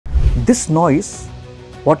This noise,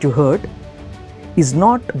 what you heard, is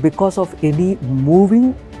not because of any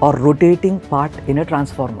moving or rotating part in a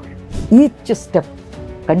transformer. Each step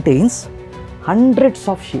contains hundreds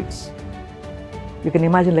of sheets. You can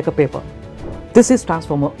imagine like a paper. This is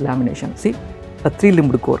transformer lamination. See, a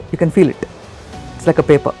three-limbed core. You can feel it. It's like a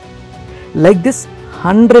paper. Like this,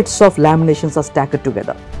 hundreds of laminations are stacked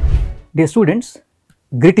together. Dear students,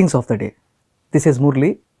 greetings of the day. This is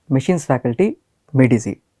Murali, Machines faculty,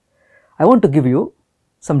 MEDC. I want to give you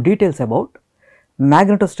some details about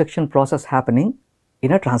magnetostriction process happening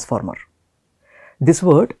in a transformer. This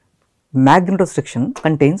word magnetostriction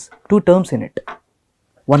contains two terms in it.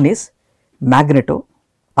 One is magneto,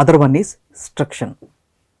 other one is striction.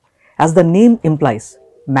 As the name implies,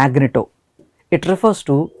 magneto, it refers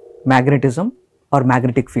to magnetism or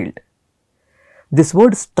magnetic field. This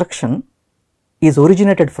word striction is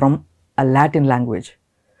originated from a Latin language.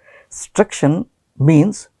 Striction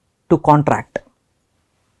means to contract.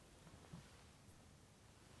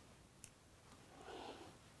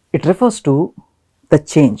 It refers to the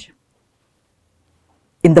change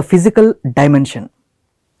in the physical dimension,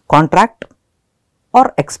 contract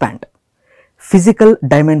or expand, physical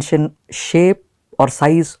dimension, shape or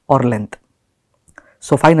size or length.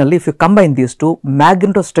 So finally, if you combine these two,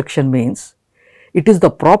 magnetostriction means it is the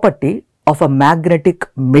property of a magnetic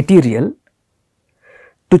material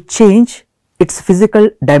to change its physical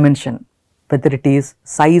dimension, whether it is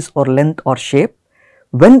size or length or shape,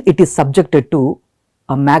 when it is subjected to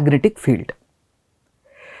a magnetic field.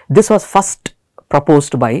 This was first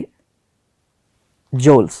proposed by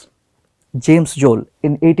James Joule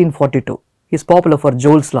in 1842. He is popular for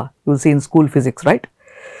Joule's law, you will see in school physics, right?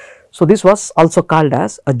 So this was also called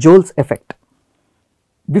as a Joule's effect.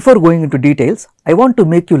 Before going into details, I want to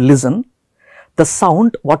make you listen the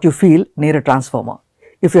sound what you feel near a transformer.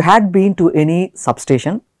 If you had been to any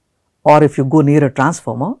substation or if you go near a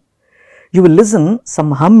transformer, you will listen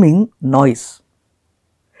some humming noise.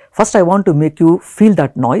 First I want to make you feel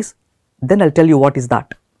that noise, then I will tell you what is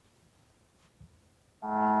that.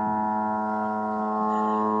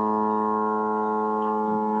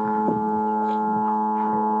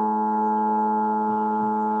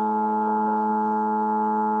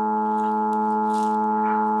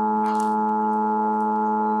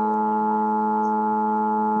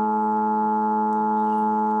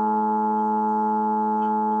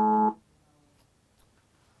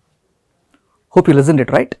 Hope you listened it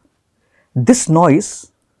right. This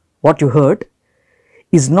noise, what you heard,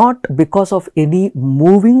 is not because of any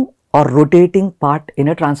moving or rotating part in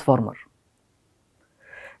a transformer.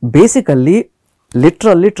 Basically,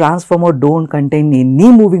 literally transformer don't contain any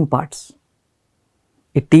moving parts.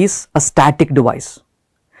 It is a static device,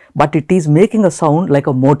 but it is making a sound like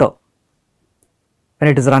a motor when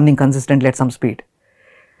it is running consistently at some speed.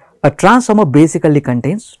 A transformer basically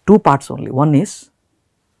contains two parts only. One is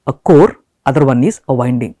a core, other one is a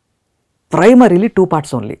winding. Primarily two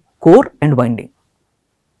parts only, core and winding.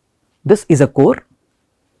 This is a core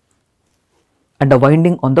and a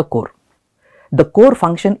winding on the core. The core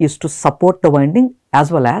function is to support the winding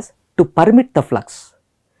as well as to permit the flux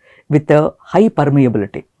with a high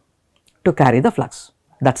permeability to carry the flux.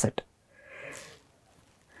 That's it.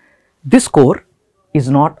 This core is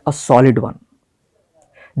not a solid one.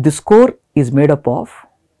 This core is made up of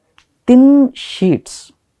thin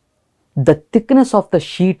sheets. The thickness of the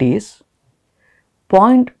sheet is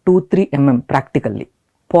 0.23 mm practically,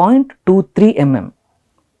 0.23 mm.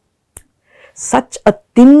 Such a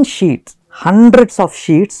thin sheet, hundreds of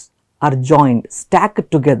sheets are joined,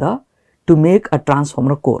 stacked together to make a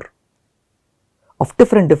transformer core of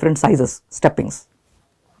different sizes, steppings.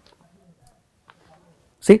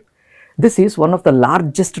 See, this is one of the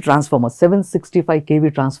largest transformers, 765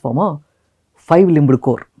 kV transformer, 5-limbed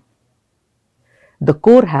core. The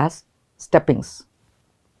core has steppings,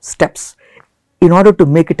 steps. In order to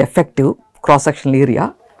make it effective cross-sectional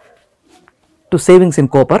area, to savings in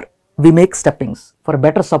copper, we make steppings for a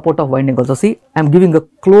better support of winding also. See, I am giving a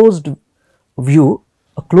closed view,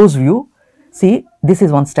 See, this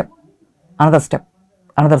is one step, another step,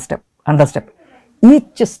 another step, another step.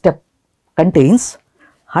 Each step contains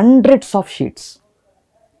hundreds of sheets.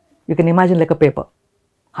 You can imagine like a paper,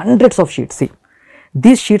 hundreds of sheets. See,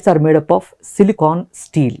 these sheets are made up of silicon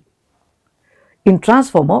steel. In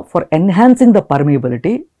transformer, for enhancing the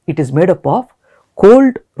permeability, it is made up of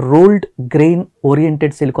cold rolled grain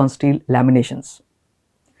oriented silicon steel laminations.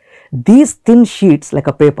 These thin sheets like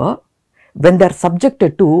a paper, when they are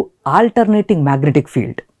subjected to alternating magnetic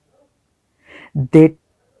field, they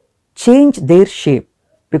change their shape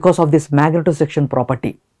because of this magnetostriction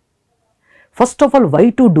property. First of all, why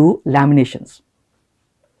to do laminations?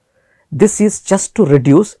 This is just to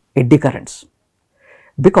reduce eddy currents,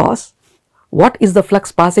 because what is the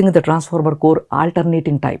flux passing in the transformer core?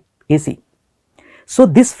 Alternating type, AC. So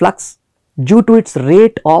this flux, due to its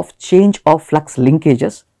rate of change of flux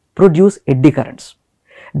linkages, produce eddy currents.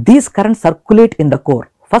 These currents circulate in the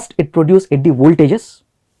core. First it produces eddy voltages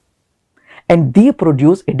and they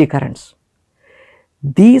produce eddy currents.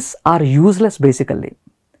 These are useless basically.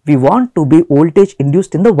 We want to be voltage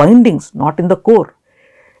induced in the windings, not in the core.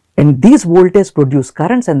 And these voltages produce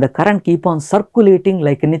currents, and the current keep on circulating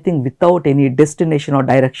like anything without any destination or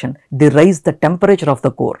direction. They raise the temperature of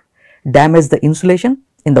the core, damage the insulation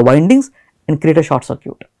in the windings and create a short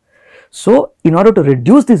circuit. So in order to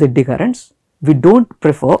reduce these eddy currents, we don't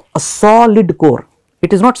prefer a solid core.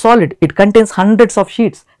 It is not solid, it contains hundreds of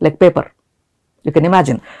sheets like paper. You can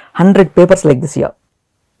imagine 100 papers like this here.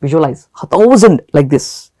 Visualize 1,000 like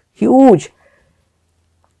this, huge.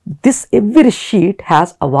 This every sheet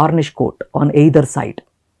has a varnish coat on either side.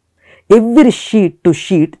 Every sheet to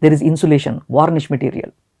sheet there is insulation, varnish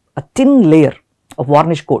material. A thin layer of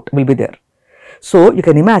varnish coat will be there. So you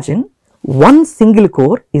can imagine one single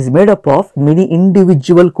core is made up of many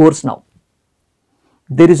individual cores now.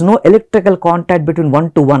 There is no electrical contact between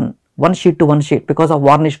one sheet to one sheet because of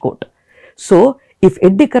varnish coat. So if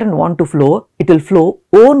eddy current want to flow, it will flow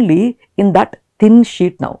only in that thin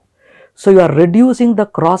sheet now. So you are reducing the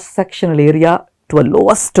cross sectional area to a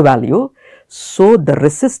lowest value. So the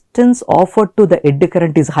resistance offered to the eddy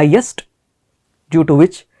current is highest, due to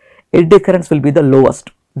which eddy currents will be the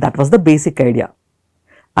lowest. That was the basic idea.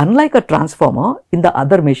 Unlike a transformer in the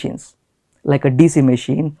other machines, like a DC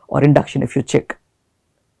machine or induction, if you check,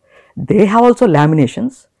 they have also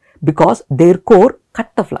laminations because their core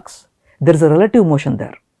cut the flux. There is a relative motion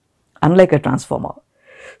there, unlike a transformer.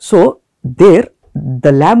 So there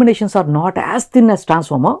the laminations are not as thin as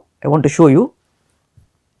transformer. I want to show you.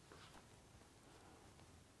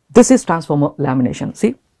 This is transformer lamination.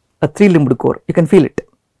 See, a 3-limbed core. You can feel it.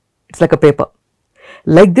 It's like a paper.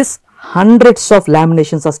 Like this, hundreds of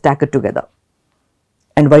laminations are stacked together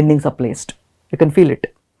and windings are placed. You can feel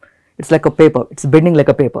it. It's like a paper. It's bending like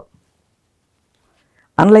a paper.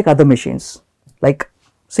 Unlike other machines, like,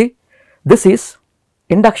 see, this is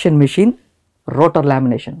induction machine rotor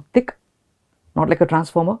lamination, thick, not like a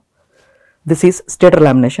transformer. This is stator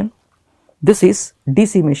lamination. This is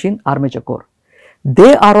DC machine armature core.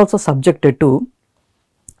 They are also subjected to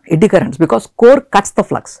eddy currents because core cuts the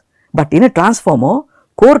flux. But in a transformer,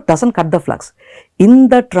 core doesn't cut the flux. In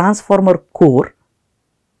the transformer core,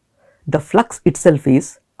 the flux itself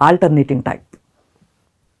is alternating type,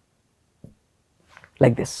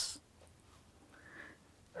 like this.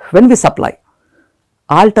 When we supply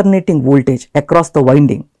alternating voltage across the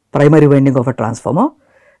winding, primary winding of a transformer,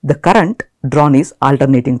 the current drawn is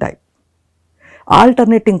alternating type.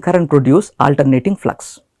 Alternating current produce alternating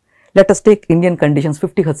flux. Let us take Indian conditions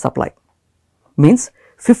 50 Hz supply, means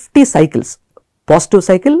 50 cycles, positive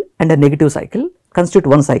cycle and a negative cycle constitute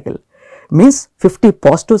one cycle, means 50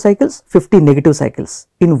 positive cycles, 50 negative cycles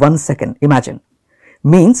in 1 second. Imagine,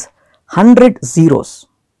 means 100 zeros,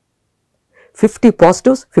 50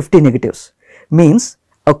 positives, 50 negatives, means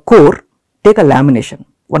a core, take a lamination,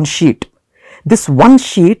 one sheet. This one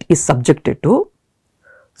sheet is subjected to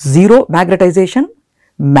zero magnetization,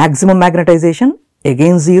 maximum magnetization,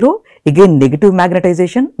 again zero, again negative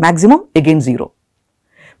magnetization, maximum, again zero.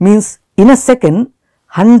 Means in a second,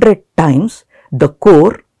 100 times the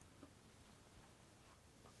core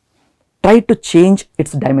try to change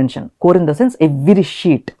its dimension. Core in the sense every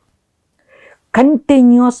sheet.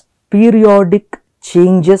 Continuous periodic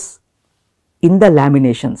changes in the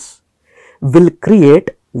laminations will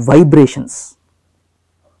create vibrations.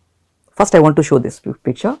 First I want to show this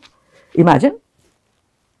picture. Imagine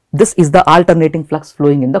this is the alternating flux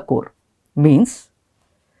flowing in the core. Means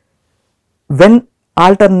when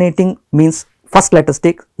alternating means, first let us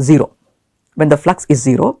take 0. When the flux is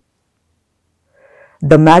 0,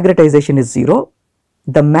 the magnetization is 0,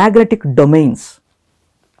 the magnetic domains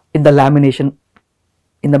in the lamination,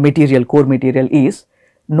 in the material, core material is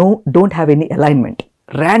don't have any alignment,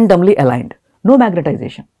 randomly aligned, no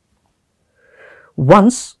magnetization.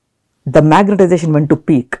 Once the magnetization went to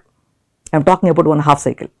peak, I am talking about 1/2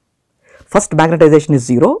 cycle. First magnetization is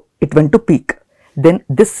 0, it went to peak, then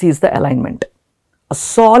this is the alignment. A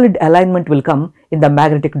solid alignment will come in the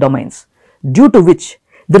magnetic domains, due to which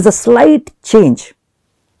there is a slight change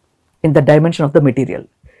in the dimension of the material,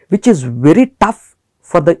 which is very tough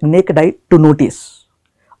for the naked eye to notice,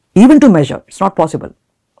 even to measure. It's not possible.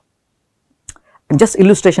 And just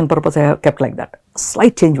illustration purpose I have kept like that. A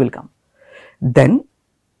slight change will come. Then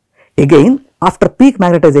again after peak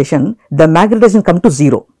magnetization, the magnetization come to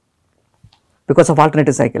 0. because of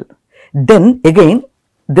alternating cycle. Then again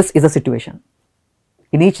this is a situation.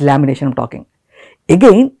 In each lamination I am talking.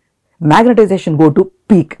 Again magnetization go to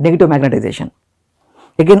peak, negative magnetization.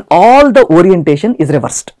 Again all the orientation is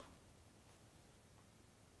reversed.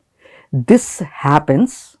 This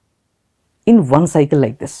happens in one cycle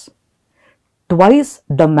like this. Twice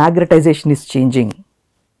the magnetization is changing,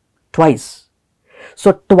 twice.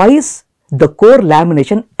 So twice the core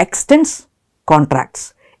lamination extends,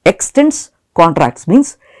 contracts. Extends, contracts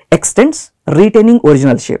means extends, retaining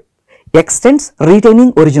original shape. Extends,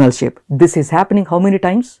 retaining original shape. This is happening how many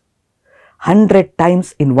times? 100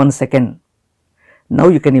 times in 1 second. Now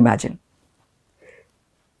you can imagine.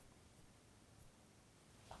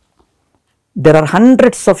 There are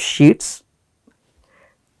hundreds of sheets.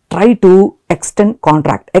 Try to extend,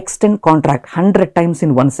 contract 100 times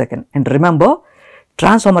in 1 second. And remember,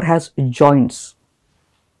 transformer has joints.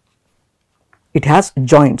 It has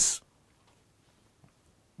joints.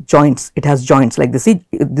 It has joints like this. See,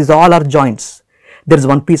 these all are joints. There is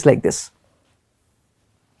one piece like this.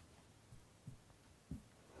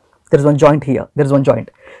 There is one joint here. There is one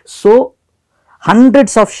joint. So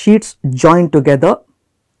hundreds of sheets joined together,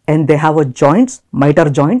 and they have a joints, miter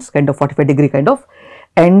joints, kind of 45-degree kind of,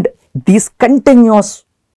 and these continuous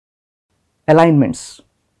alignments,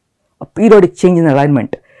 a periodic change in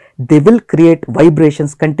alignment, they will create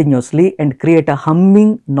vibrations continuously and create a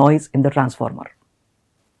humming noise in the transformer.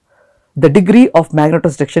 The degree of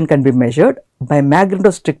magnetostriction can be measured by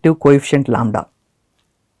magnetostrictive coefficient lambda.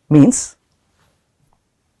 Means,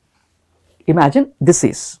 imagine this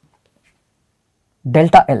is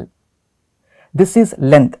delta L, this is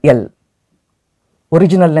length L,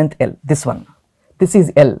 original length L, this one, this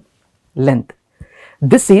is L, length.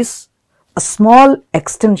 This is a small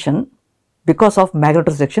extension because of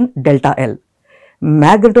magnetostriction delta L.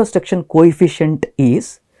 Magnetostriction coefficient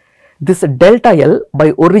is this delta L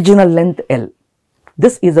by original length L.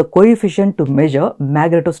 This is a coefficient to measure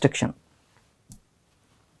magnetostriction.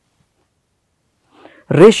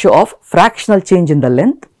 Ratio of fractional change in the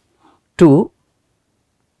length to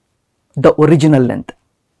the original length.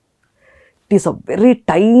 It is a very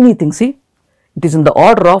tiny thing, see. It is in the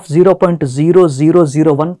order of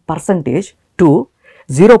 0.0001% to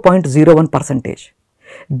 0.01%.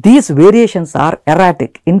 These variations are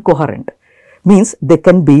erratic, incoherent, means they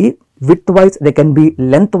can be widthwise, they can be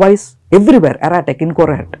lengthwise, everywhere erratic,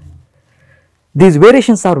 incoherent. These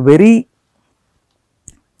variations are very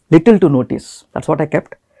little to notice. That's what I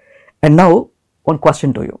kept. And now one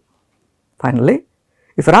question to you. Finally,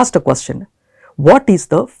 if you are asked a question, what is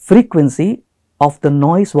the frequency of the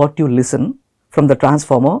noise what you listen from the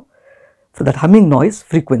transformer, for that humming noise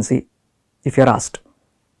frequency, if you are asked?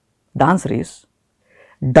 The answer is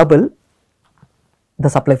double the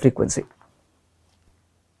supply frequency.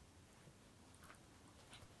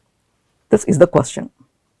 This is the question.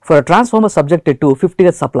 For a transformer subjected to 50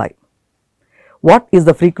 Hz supply, what is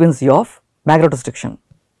the frequency of magnetostriction,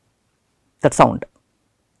 that sound?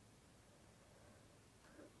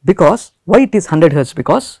 Because, why it is 100 Hz?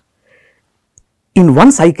 Because in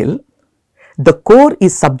one cycle, the core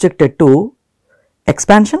is subjected to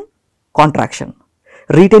expansion, contraction,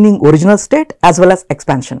 retaining original state as well as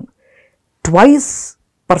expansion. Twice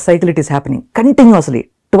per cycle it is happening,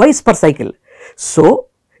 continuously, twice per cycle. So,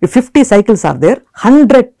 if 50 cycles are there,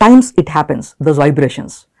 100 times it happens, those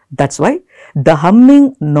vibrations. That is why the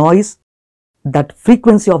humming noise, that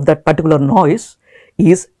frequency of that particular noise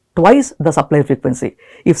is twice the supply frequency.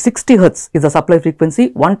 If 60 Hz is the supply frequency,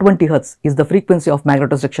 120 Hz is the frequency of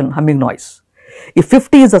magnetostriction humming noise. If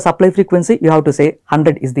 50 is the supply frequency, you have to say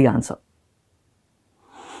 100 is the answer.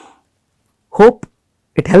 Hope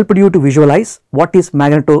it helped you to visualize what is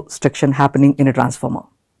magnetostriction happening in a transformer.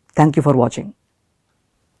 Thank you for watching.